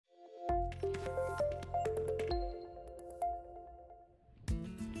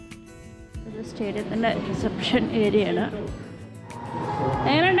സ്റ്റേഡിയത്തിൻ്റെ reception area ആണ്.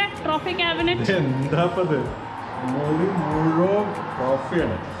 എങ്ങനെയുണ്ട് ട്രോഫി ക്യാബിനറ്റ്?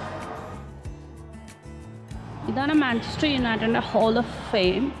 ഇതാണ് Manchester യുണൈറ്റഡിൻ്റെ whole of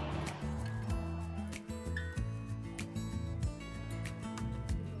fame.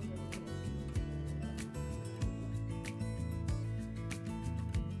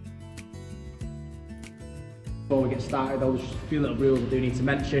 Before we get started, there's just a few little rules I do need to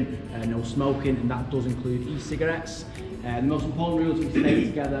mention. No smoking, and that does include e-cigarettes. The most important rules are to stay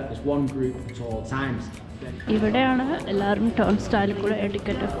together as one group at all times. ഇവിടെയാണ് എല്ലാവരും turn സ്റ്റൈലിൽ കൂടെ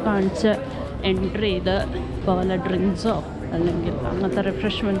ticket കാണിച്ച് entry ചെയ്ത് പോലെ ഡ്രിങ്ക്സോ അല്ലെങ്കിൽ അങ്ങനത്തെ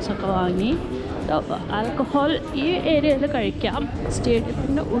റിഫ്രഷ്മെൻറ്റ്സൊക്കെ വാങ്ങി ആൽക്കഹോൾ ഈ ഏരിയയിൽ കഴിക്കാം.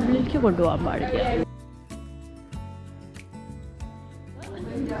 സ്റ്റേഡിയത്തിൻ്റെ ഉള്ളിലേക്ക് കൊണ്ടുപോകാൻ പാടില്ല.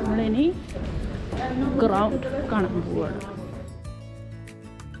 നമ്മളിനി ഗ്രൗണ്ട് കാണാൻ പോവുകയാണ്.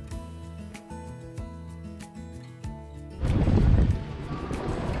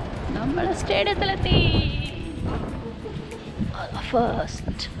 നമ്മൾ സ്റ്റേഡിയത്തിലെത്തി.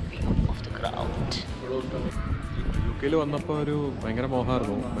 First view of the ground. യുകെയിൽ വന്നപ്പോൾ ഒരു ഭയങ്കര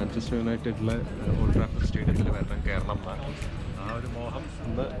മോഹമായിരുന്നു മാഞ്ചസ്റ്റർ യുണൈറ്റഡിലെ ഓൾഡ് ട്രാഫർഡ് സ്റ്റേഡിയത്തിൽ കയറണം എന്നാണ്. ആ ഒരു മോഹം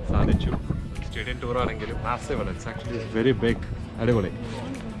ഇന്ന് സാധിച്ചു. സ്റ്റേഡിയം ടൂർ ആണെങ്കിലും മാസീവ് ആണ്. It's actually very big. അടിപൊളി.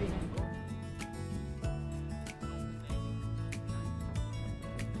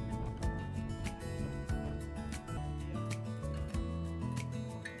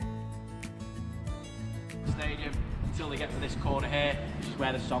 Stadium until they get to this corner here, which is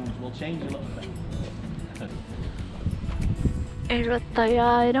where the songs will change a little bit.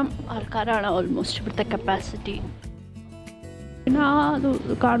 75,000 ആൾക്കാരാണ് ഓൾമോസ്റ്റ് ഇവിടുത്തെ കപ്പാസിറ്റി. പിന്നെ അത്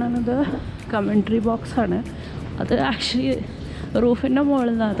കാണുന്നത് കമൻട്രി ബോക്സാണ്. അത് ആക്ച്വലി റൂഫിൻ്റെ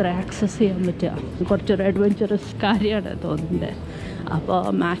മുകളിൽ നിന്ന് അത്ര ആക്സസ് ചെയ്യാൻ പറ്റുക. കുറച്ചൊരു അഡ്വഞ്ചറസ് കാര്യമാണ് തോന്നുന്നത്. അപ്പോൾ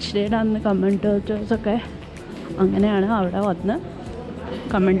മാച്ച് ഡേയുടെ അന്ന് കമൻറ്റേറ്റേഴ്സൊക്കെ അങ്ങനെയാണ് അവിടെ വന്ന്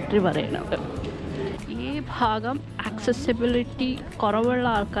കമൻട്രി പറയുന്നത്. ഈ ഭാഗം ആക്സസിബിലിറ്റി കുറവുള്ള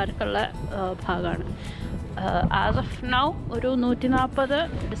ആൾക്കാർക്കുള്ള ഭാഗമാണ്. ആസ് ഓഫ് നൗ ഒരു 140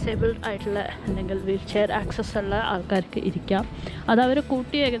 ഡിസേബിൾഡ് ആയിട്ടുള്ള അല്ലെങ്കിൽ വീൽ ചെയർ ആക്സസ് ഉള്ള ആൾക്കാർക്ക് ഇരിക്കാം. അതവർ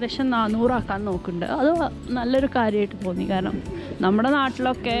കൂട്ടി ഏകദേശം 400 ആക്കാൻ നോക്കുന്നുണ്ട്. അത് നല്ലൊരു കാര്യമായിട്ട് തോന്നി. കാരണം നമ്മുടെ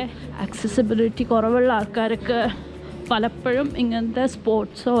നാട്ടിലൊക്കെ ആക്സസിബിലിറ്റി കുറവുള്ള ആൾക്കാർക്ക് പലപ്പോഴും ഇങ്ങനത്തെ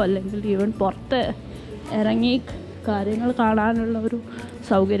സ്പോർട്സോ അല്ലെങ്കിൽ ഈവൻ പുറത്ത് ഇറങ്ങി കാര്യങ്ങൾ കാണാനുള്ള ഒരു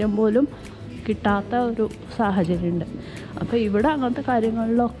സൗകര്യം പോലും കിട്ടാത്ത ഒരു സാഹചര്യമുണ്ട്. അപ്പോൾ ഇവിടെ അങ്ങനത്തെ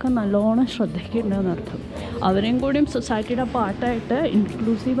കാര്യങ്ങളിലൊക്കെ നല്ലോണം ശ്രദ്ധിക്കേണ്ടതെന്നർത്ഥം. അവരെയും കൂടിയും സൊസൈറ്റിയുടെ പാർട്ടായിട്ട്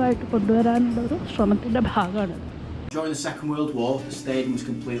ഇൻക്ലൂസീവായിട്ട് കൊണ്ടുവരാനുള്ള ഒരു ശ്രമത്തിൻ്റെ ഭാഗമാണ്. During the Second World War, the stadium was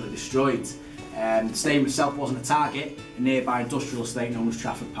completely destroyed. The stadium itself wasn't a target. A nearby industrial estate known as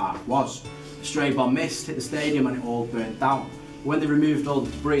Trafford Park was. A stray bomb missed, hit the stadium and it all burnt down. When they removed all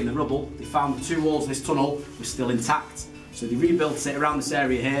the debris and the rubble, they found the two walls of this tunnel were still intact. So they rebuilt it around this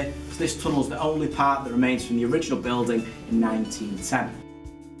area here. So this tunnel is the only part that remains from the original building in 1910.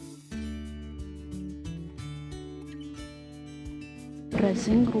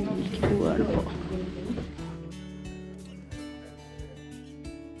 Dressing റൂമിലേക്ക് പോവുകയാണ് ഇപ്പോൾ.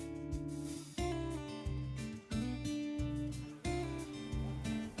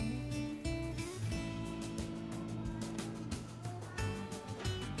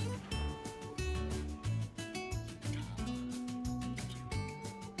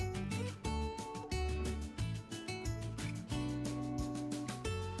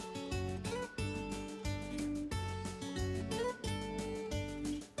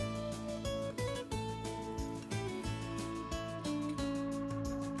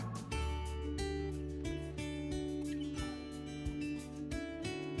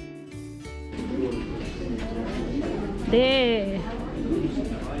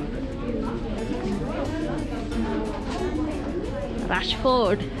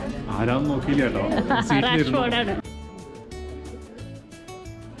 Rashford ആരാന്ന് നോക്കിയില്ല കേട്ടോ. റാഷ്ഫോർഡാണ്.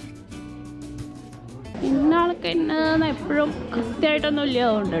 ഇന്നാൾക്ക് ഇന്നതെന്ന് എപ്പോഴും കൃത്യമായിട്ടൊന്നും ഇല്ല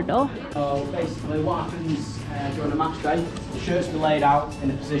അതുകൊണ്ട് കേട്ടോ. Basically what happens during a match day, the shirts will be laid out in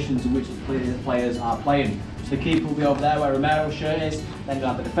the positions in which the players are playing. So the keeper will be over there where Romero's shirt is, then you'll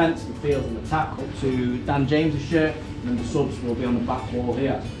have the defence, the field and the attack up to Dan James's shirt, and then the subs will be on the back wall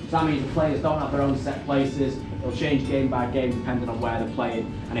here. So that means the players don't have their own set places. They'll change game by game depending on where they're playing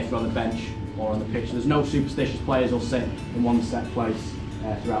and if they're on the bench or on the pitch. So there's no superstitious players who'll sit in one set place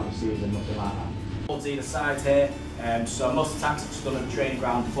throughout the season, nothing like that. Towards either side here, so most of the tactics are done at the training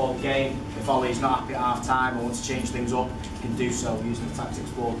ground before the game. If Ollie's not happy at half time or wants to change things up, you can do so using the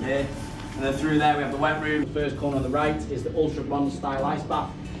tactics board here. And then through there we have the wet room. The first corner on the right is the ultra bronze style ice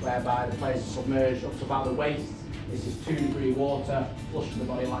bath, whereby the players are submerged up to about the waist. This is 2-degree water, flushes the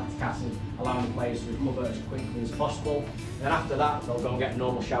body lactic acid, allowing the players to recover as quickly as possible. And then after that, they'll go and get a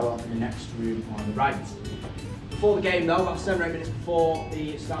normal shower in the next room on the right. Before the game though, about 7 or 8 minutes before the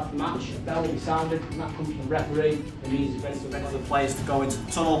start of the match, a bell will be sounded, and that comes from the referee. It means it's ready for the players to go into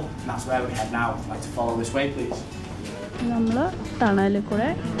the tunnel, and that's where we head now. I'd like to follow this way, please. നമ്മൾ തണലിൽ കൂടെ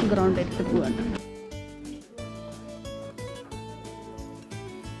ഗ്രൗണ്ടിലേക്ക് പോവാണ്.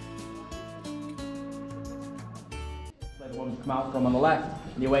 The ones come out from on the left,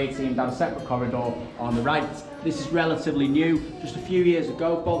 and the away team down a separate corridor on the right. This is relatively new. Just a few years ago,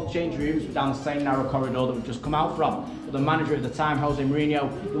 both change rooms were down the same narrow corridor that we've just come out from. But the manager at the time, Jose Mourinho,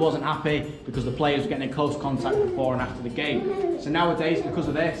 he wasn't happy because the players were getting in close contact before and after the game. So nowadays, because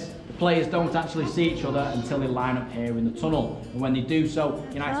of this, the players don't actually see each other until they line up here in the tunnel. And when they do so,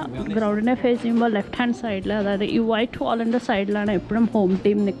 United will be on this. ഗ്രൗണ്ടിനെ face ചെയ്യുമ്പോൾ left hand സൈഡിൽ, അതായത് ഈ white വാളിൻ്റെ സൈഡിലാണ് എപ്പോഴും home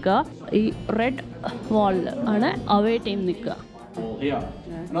team നിൽക്കുക. ഈ red വാളിൽ ആണ് away team നിൽക്കുക. Here.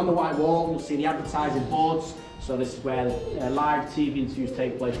 And on the white wall, you'll see the advertising boards. So this is where live TV interviews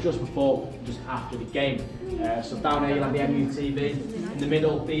take place just before and just after the game. So down here you'll have the MUTV, in the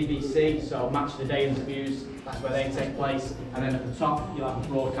middle BBC, so match of the day interviews, that's where they take place. And then at the top you'll have the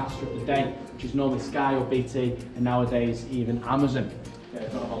broadcaster of the day, which is normally Sky or BT, and nowadays even Amazon.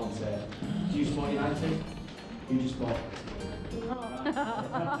 It's not a volunteer. Do you support United? Who do you support?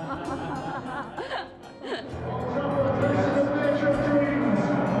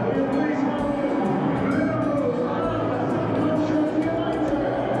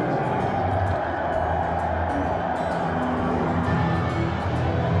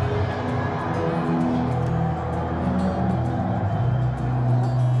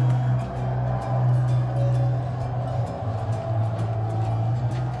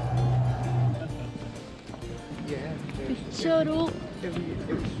 ഒരു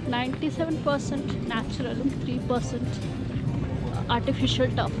 97% നാച്ചുറലും 3% artificial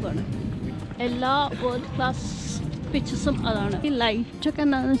ടഫാണ്. എല്ലാ world class പിച്ചസും അതാണ്. ഈ ലൈറ്റൊക്കെ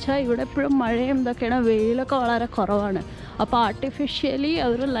എന്താണെന്ന് വെച്ചാൽ ഇവിടെ എപ്പോഴും മഴയും ഇതൊക്കെയാണ്, വെയിലൊക്കെ വളരെ കുറവാണ്. അപ്പോൾ ആർട്ടിഫിഷ്യലി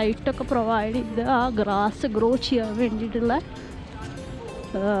അവർ ലൈറ്റൊക്കെ പ്രൊവൈഡ് ചെയ്ത് ആ ഗ്രാസ് ഗ്രോ ചെയ്യാൻ വേണ്ടിയിട്ടുള്ള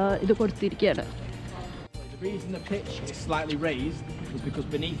ഇത് കൊടുത്തിരിക്കുകയാണ്. The reason the pitch is slightly raised is because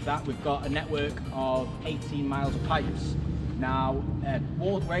beneath that we've got a network of 18 miles of pipes. Now,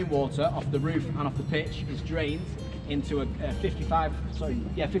 rainwater off the roof and off the pitch is drained into a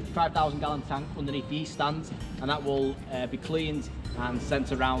 55,000 gallon tank underneath the east stand, and that will be cleaned and sent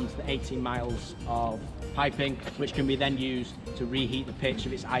around the 18 miles of piping, which can be then used to reheat the pitch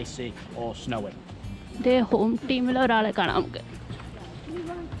if it's icy or snowing. The home team ഒരാളെ കാണാം നമുക്ക്.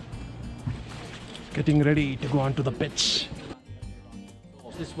 Getting ready to go onto the pitch.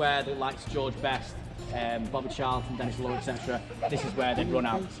 This is where the likes George Best, Bobby Charlton, Dennis Lowe, etc. This is where they run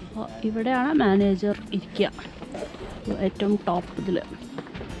out. ഇവിടെയാണ് manager ഇരിക്കുക, ഏറ്റവും top ഇതിൽ.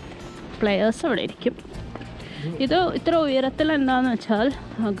 Players അവിടെ ഇരിക്കും. ഇത് ഇത്ര ഉയരത്തിൽ എന്താണെന്ന് വെച്ചാൽ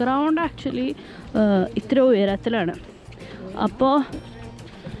ഗ്രൗണ്ട് ആക്ച്വലി ഇത്ര ഉയരത്തിലാണ്. അപ്പോൾ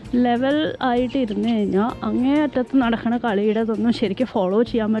ലെവൽ ആയിട്ട് ഇരുന്ന് കഴിഞ്ഞാൽ അങ്ങേ അറ്റത്ത് നടക്കുന്ന കളിയുടെ ഇതൊന്നും ശരിക്കും ഫോളോ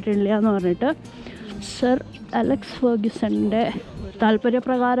ചെയ്യാൻ പറ്റില്ല എന്ന് പറഞ്ഞിട്ട് സർ അലക്സ് ഫെർഗ്യൂസൻ്റെ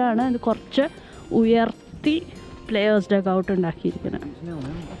താല്പര്യപ്രകാരമാണ് ഇത് കുറച്ച് ഉയർത്തി പ്ലെയേഴ്സ് ഡഗൗട്ട് ഉണ്ടാക്കിയിരിക്കുന്നത്.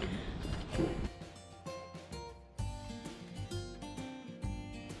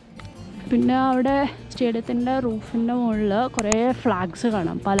 പിന്നെ അവിടെ സ്റ്റേഡിയത്തിൻ്റെ റൂഫിൻ്റെ മുകളിൽ കുറേ ഫ്ലാഗ്സ്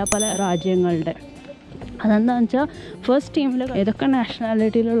കാണാം, പല പല രാജ്യങ്ങളുടെ. അതെന്താണെന്ന് വെച്ചാൽ ഫസ്റ്റ് ടീമിൽ ഏതൊക്കെ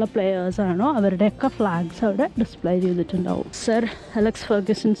നാഷണാലിറ്റിയിലുള്ള പ്ലെയേഴ്സാണോ അവരുടെയൊക്കെ ഫ്ലാഗ്സ് അവിടെ ഡിസ്പ്ലേ ചെയ്തിട്ടുണ്ടാവും. സർ അലക്സ്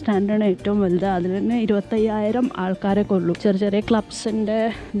ഫെർഗ്യൂസൺ സ്റ്റാൻഡാണ് ഏറ്റവും വലുത്. അതിൽ തന്നെ 25,000 ആൾക്കാരെ കൊള്ളൂ. ചെറിയ ചെറിയ ക്ലബ്സിൻ്റെ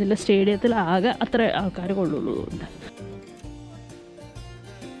ഇതിൽ സ്റ്റേഡിയത്തിൽ ആകെ അത്ര ആൾക്കാർ കൊള്ളുള്ളൂണ്ട്.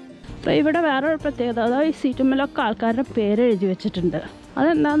 അപ്പോൾ ഇവിടെ വേറൊരു പ്രത്യേകത, അതായത് ഈ സീറ്റുമ്മിലൊക്കെ ആൾക്കാരുടെ പേര് എഴുതി വെച്ചിട്ടുണ്ട്.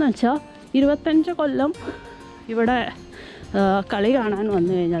 അതെന്താണെന്ന് വെച്ചാൽ 25 കൊല്ലം ഇവിടെ കളി കാണാൻ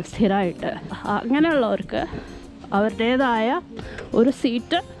വന്നു കഴിഞ്ഞാൽ സ്ഥിരമായിട്ട് അങ്ങനെയുള്ളവർക്ക് അവരുടേതായ ഒരു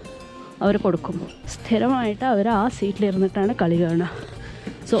സീറ്റ് അവർ കൊടുക്കും. സ്ഥിരമായിട്ട് അവർ ആ സീറ്റിലിരുന്നിട്ടാണ് കളി കാണുക.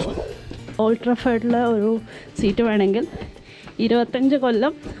 സോ ഓൾഡ് ട്രഫേർഡിൽ ഒരു സീറ്റ് വേണമെങ്കിൽ 25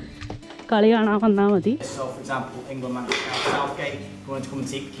 കൊല്ലം കളി കാണാൻ വന്നാൽ മതി. So for example, England Manchester Southgate going to come and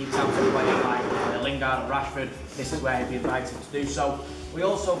keep tabs on players like Lingard or Rashford. This is where he'd be invited to do so. We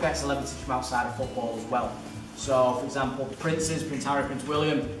also get celebrities from outside of football as well. So, for example, princes, Prince Harry, Prince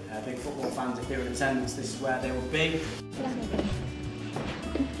William, big football fans, if they were in attendance, this is where they would be.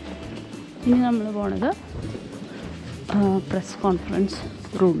 ഇനി നമ്മൾ പോണത് press conference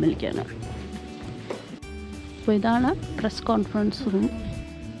റൂമിലേക്കാണ്. അപ്പോൾ ഇതാണ് press conference room.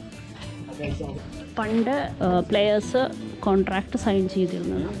 പണ്ട് players contract sign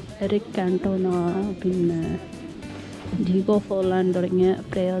ചെയ്തിരുന്നത് Eric കാന്റോണ പിന്നെ Diego Forlan തുടങ്ങിയ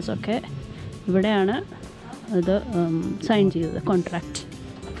പ്ലെയേഴ്സൊക്കെ ഇവിടെയാണ് ഇത് സൈൻ ചെയ്തത് കോൺട്രാക്റ്റ്.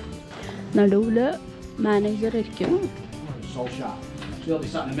 നടുവിൽ മാനേജർ ഇരിക്കും. So he'll be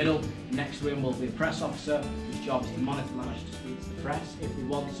sat in the middle. Next to him will be a press officer whose job is to monitor the match, to speak to the press. If they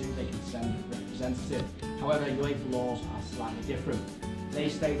want to, they can send a representative. However, UEFA laws are slightly different. They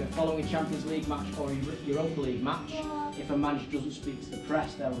state that following a Champions League match or a Europa League match, if a manager doesn't speak to the press,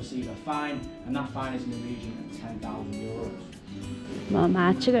 they'll receive a fine, and that fine is in the region of €10,000.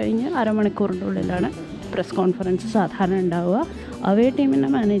 Match കഴിഞ്ഞ് അരമണിക്കൂറിൻ്റെ ഉള്ളിലാണ് press conference സാധാരണ ഉണ്ടാവുക. Away ടീമിൻ്റെ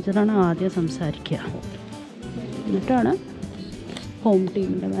മാനേജറാണ് ആദ്യം സംസാരിക്കുക, എന്നിട്ടാണ് home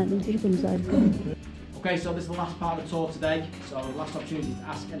team manager Okay, so this is the last part of the tour today. So last opportunity to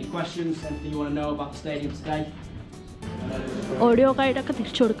ask any questions, anything you want to know about the stadium today. Audio guide ഒക്കെ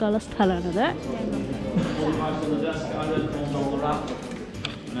തിരിച്ചു കൊടുക്കാനുള്ള സ്ഥലമാണത്.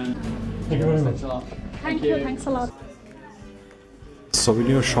 Thank you. Thanks a lot.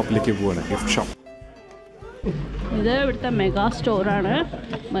 Souvenir ഷോപ്പിലേക്ക് പോവാണ്, gift shop. ഇത് ഇവിടുത്തെ mega സ്റ്റോറാണ്.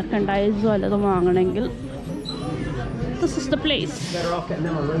 Merchandise വല്ലതും വാങ്ങണമെങ്കിൽ this is the place.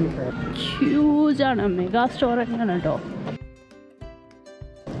 Huge ആണ്, mega store തന്നെയാണ് കേട്ടോ.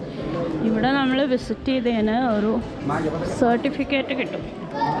 ഇവിടെ നമ്മൾ വിസിറ്റ് ചെയ്തതിന് ഒരു സർട്ടിഫിക്കറ്റ് കിട്ടും,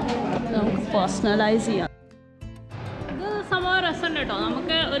 നമുക്ക് പേഴ്സണലൈസ് ചെയ്യാം. ഇത് സംഭവം രസമുണ്ട് കേട്ടോ.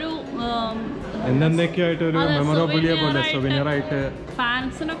 നമുക്ക് ഒരു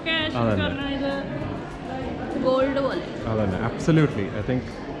ഫാൻസിനൊക്കെ ഇത് ഗോൾഡ് പോലെ. അതന്നെ, അബ്സല്യൂട്ട്ലി. ഐ തിങ്ക്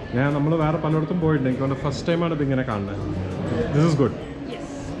നമ്മൾ വേറെ പലയിടത്തും പോയിട്ടുണ്ട്, എനിക്ക് തോന്നുന്നു ഫസ്റ്റ് ടൈമാണ് ഇത് ഇങ്ങനെ കാണുന്നത്. This is good.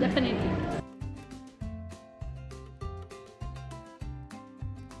 Yes, definitely.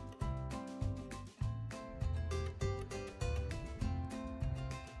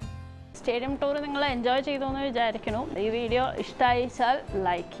 Stadium tour നിങ്ങൾ എൻജോയ് ചെയ്തു എന്ന് വിചാരിക്കുന്നു. ഈ വീഡിയോ ഇഷ്ടമായിച്ചാൽ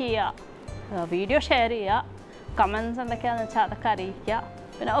ലൈക്ക് ചെയ്യുക, വീഡിയോ ഷെയർ ചെയ്യുക, കമൻസ് എന്തൊക്കെയാണെന്ന് വെച്ചാൽ അതൊക്കെ അറിയിക്കുക.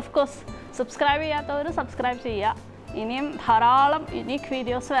 പിന്നെ ഓഫ് കോഴ്സ് സബ്സ്ക്രൈബ് ചെയ്യാത്തവർ സബ്സ്ക്രൈബ് ചെയ്യുക. ഇനിയും ധാരാളം യുണീക്ക്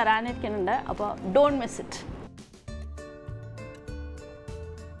വീഡിയോസ് വരാനിരിക്കുന്നുണ്ട്, അപ്പോൾ ഡോണ്ട് മിസ് ഇറ്റ്.